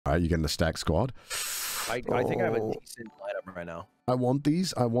All right, you getting a stack squad? I think I have a decent lineup right now. I want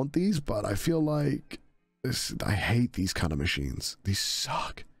these, but I feel like this. I hate these kind of machines. These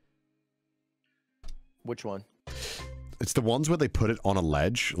suck. Which one? It's the ones where they put it on a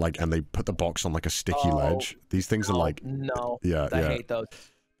ledge, like, and they put the box on like a sticky ledge. These things are like, no, yeah, I hate those.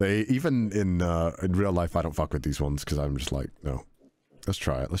 They even in real life, I don't fuck with these ones because I'm just like, no. Let's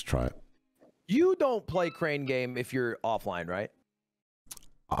try it. Let's try it. You don't play crane game if you're offline, right?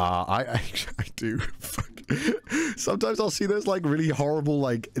 I do. Sometimes I'll see those like really horrible,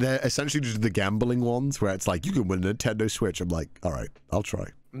 like they're essentially just the gambling ones where it's like you can win a Nintendo Switch. I'm like, all right, I'll try.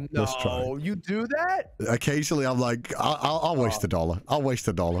 No, let's try. You do that? Occasionally, I'm like, I'll waste $1. I'll waste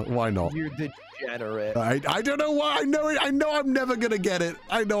 $1. Why not? You're degenerate. I don't know why. I know it. I know I'm never gonna get it.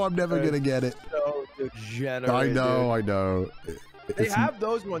 I know I'm never gonna get it. So degenerate. I know. Dude. I know. They have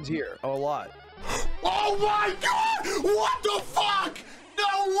those ones here a lot. Oh my god! What the fuck?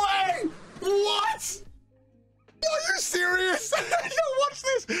 No way! What? Are you serious? Yo, watch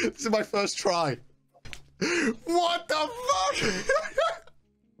this. This is my first try. What the fuck?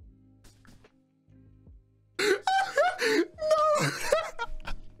 No.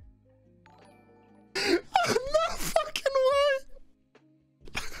 No fucking way.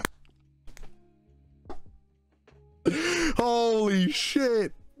 Holy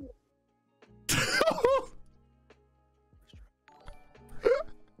shit.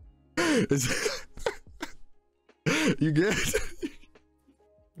 You good?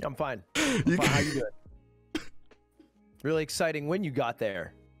 I'm fine. I'm fine. How you doing? Really exciting when you got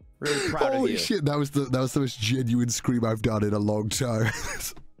there. Really proud of you. Holy shit, that was the most genuine scream I've done in a long time.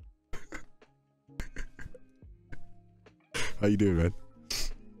 How you doing, man?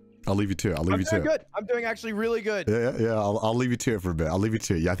 I'll leave you to it. I'll leave you to it. I'm doing good. I'm doing actually really good. Yeah. I'll leave you to it for a bit. I'll leave you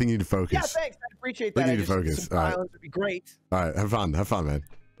to it. Yeah, I think you need to focus. Yeah, thanks. I appreciate that. You need to focus. Some violence would be great. All right, have fun, man.